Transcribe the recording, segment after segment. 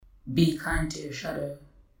Be kind to your shadow.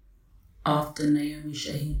 After Naomi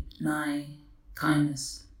Shahid Nye,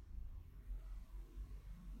 kindness.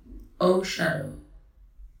 O shadow,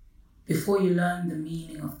 before you learn the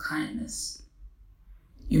meaning of kindness,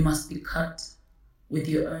 you must be cut with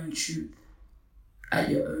your own truth at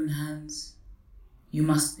your own hands. You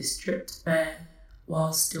must be stripped bare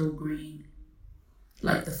while still green,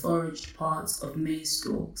 like the foraged parts of maize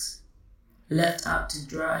stalks, left out to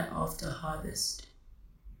dry after harvest.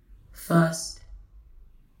 First,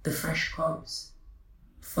 the fresh cobs,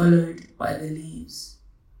 followed by the leaves.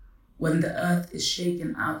 When the earth is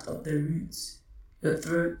shaken out of the roots, your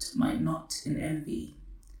throat might knot in envy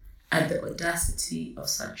at the audacity of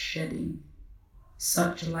such shedding,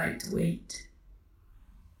 such light weight.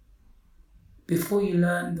 Before you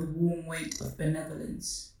learn the warm weight of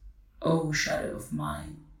benevolence, O shadow of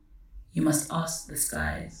mine, you must ask the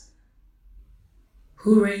skies.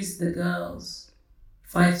 Who raised the girls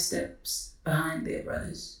 5 steps behind their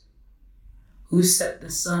brothers? Who set the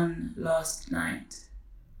sun last night,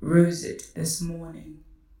 rose it this morning?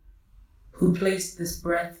 Who placed this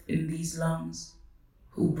breath in these lungs?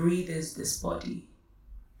 Who breathes this body?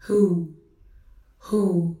 Who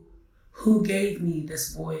gave me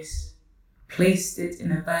this voice, placed it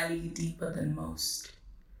in a valley deeper than most?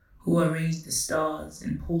 Who arranged the stars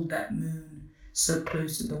and pulled that moon so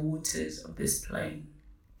close to the waters of this plain?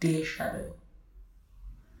 Dear shadow,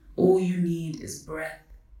 all you need is breath.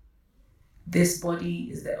 This body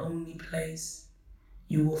is the only place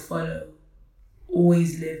you will follow,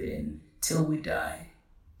 always live in till we die.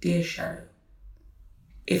 Dear shadow,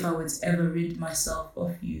 if I was ever rid myself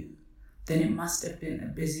of you, then it must have been a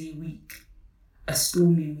busy week, a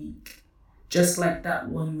stormy week, just like that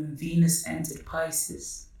one when Venus entered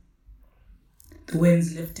Pisces. The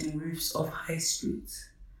winds lifting roofs of high streets,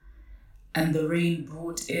 and the rain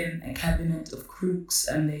brought in a cabinet of crooks,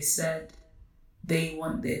 and they said they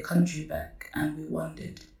want their country back, and we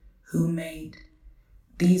wondered who made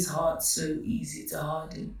these hearts so easy to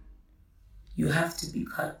harden. You have to be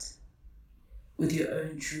cut with your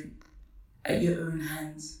own truth at your own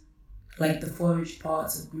hands, like the foraged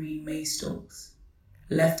parts of green maize stalks,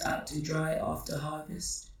 left out to dry after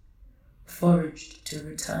harvest, foraged to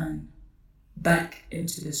return back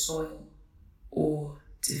into the soil or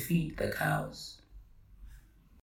to feed the cows.